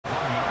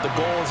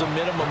the goal is a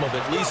minimum of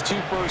at least 2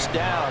 first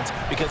downs,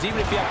 because even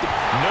if you have to...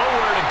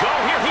 Nowhere to go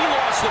here. He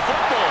lost the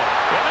football.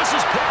 And this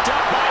is picked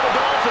up by the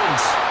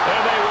Dolphins.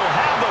 And they will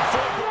have the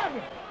football.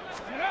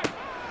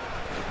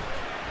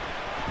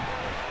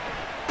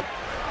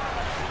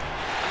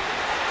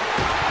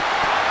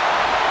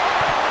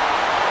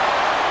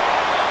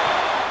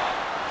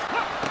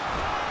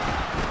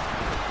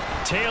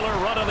 Taylor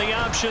running the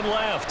option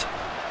left.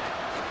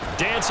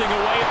 Dancing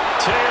away.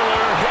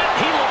 Taylor hit.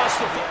 He lost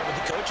the football. What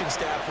the coaching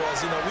staff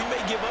was, we may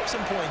give up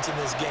some points in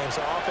this game,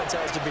 so offense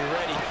has to be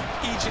ready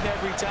each and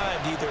every time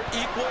to either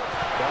equal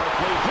or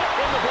hit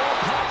in the ball.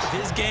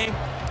 This game,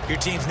 your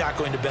team's not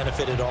going to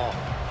benefit at all.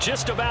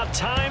 Just about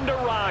time to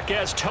rock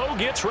as Toe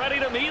gets ready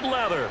to meet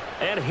leather.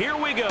 And here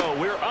we go.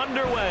 We're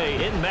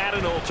underway in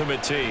Madden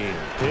Ultimate Team.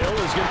 Hill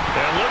is good.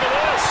 And look at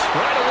this.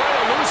 Right away,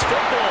 a loose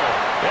football.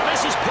 And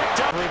this is picked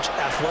up.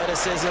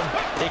 Athleticism.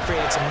 They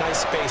created some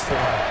nice space for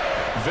him.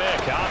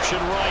 Vick, option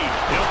right.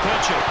 He'll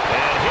pitch it.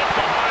 And hit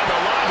behind the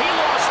line. He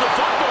lost the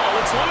football.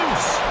 It's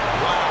loose.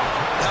 Wow.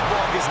 That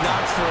ball is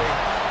not free.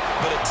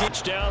 But a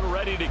touchdown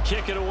ready to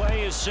kick it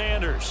away is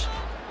Sanders.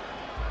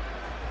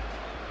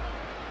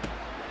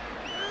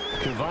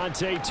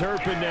 Kevontae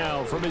Turpin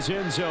now from his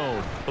end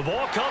zone. The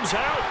ball comes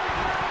out.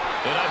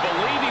 And I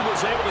believe he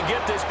was able to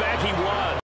get this back. He was.